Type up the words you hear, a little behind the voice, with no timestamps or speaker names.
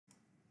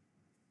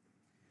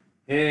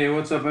Hey,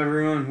 what's up,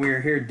 everyone? We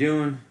are here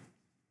doing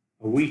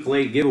a week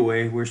late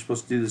giveaway. We were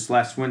supposed to do this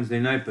last Wednesday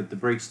night, but the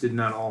breaks did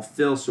not all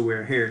fill, so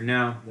we're here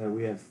now that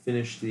we have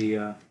finished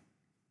the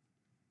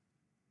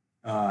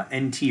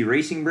NT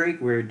racing break.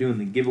 We're doing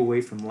the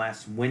giveaway from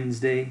last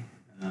Wednesday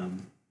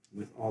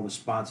with all the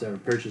spots that were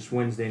purchased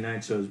Wednesday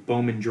night. So it was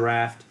Bowman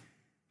Draft,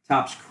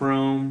 Topps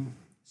Chrome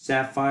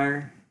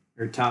Sapphire,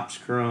 or Topps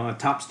Chrome,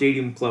 Top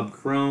Stadium Club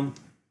Chrome,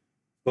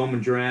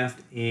 Bowman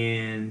Draft,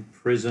 and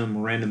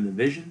Prism Random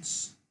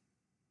Divisions,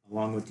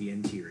 along with the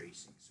NT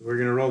Racing. So we're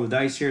going to roll the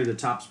dice here. The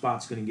top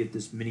spot's going to get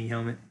this mini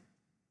helmet.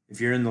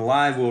 If you're in the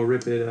live, we'll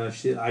rip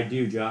it. I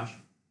do, Josh.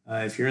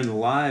 If you're in the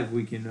live,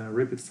 we can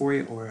rip it for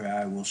you, or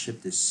I will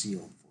ship this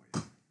sealed for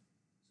you.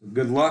 So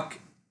good luck.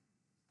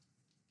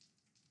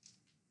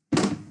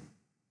 We're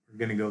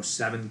going to go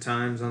 7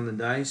 times on the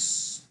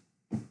dice.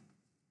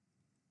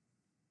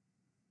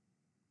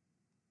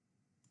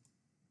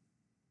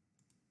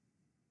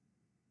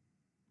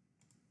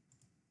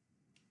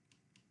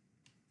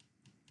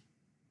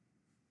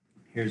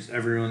 Here's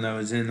everyone that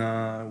was in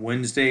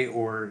Wednesday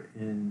or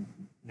in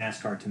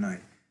NASCAR tonight.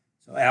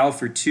 So Al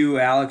for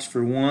 2, Alex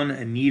for 1,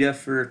 Anita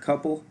for a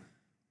couple,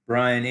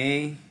 Brian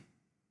A,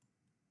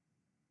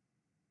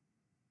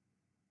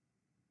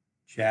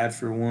 Chad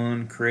for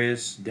 1,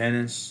 Chris,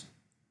 Dennis,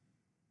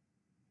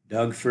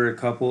 Doug for a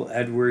couple,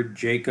 Edward,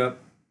 Jacob,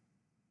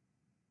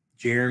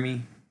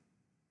 Jeremy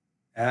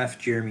F,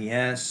 Jeremy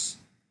S,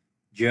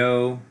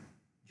 Joe,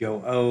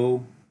 Joe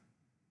O,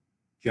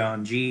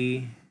 John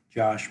G,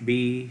 Josh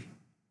B,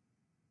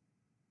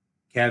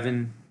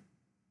 Kevin,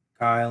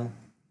 Kyle,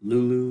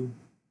 Lulu,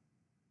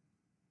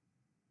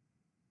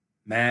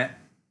 Matt,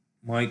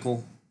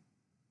 Michael,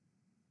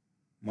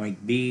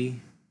 Mike B,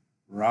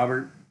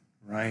 Robert,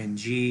 Ryan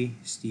G,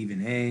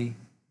 Stephen A,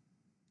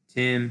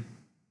 Tim,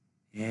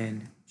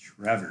 and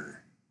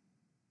Trevor.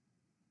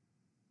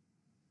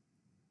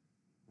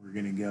 We're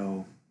going to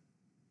go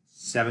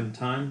 7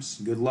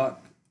 times. Good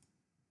luck.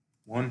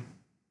 1,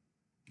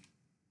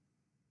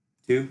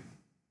 2,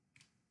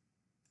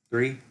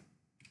 3,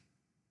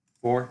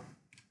 4,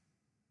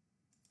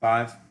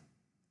 5,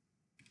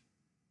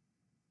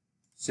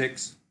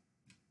 6.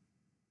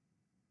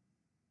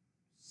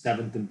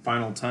 7th and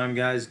final time,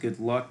 guys.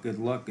 Good luck, good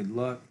luck, good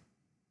luck.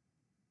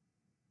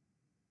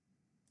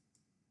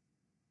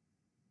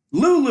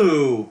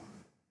 Lulu!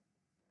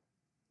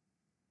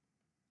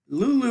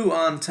 Lulu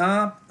on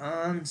top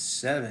on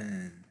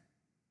 7.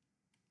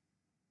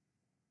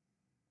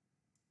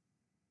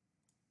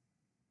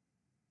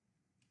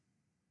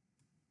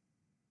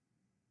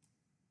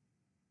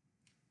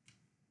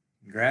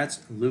 Congrats,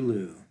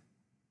 Lulu.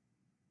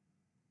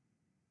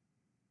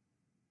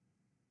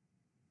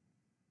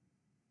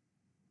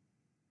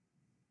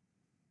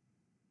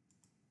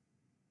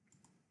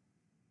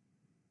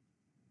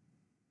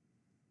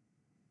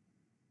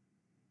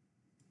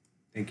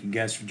 Thank you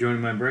guys for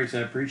joining my breaks. I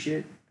appreciate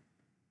it.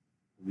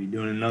 We'll be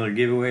doing another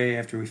giveaway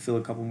after we fill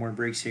a couple more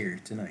breaks here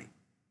tonight,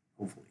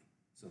 hopefully.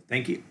 So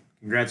thank you.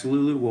 Congrats,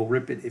 Lulu. We'll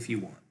rip it if you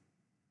want.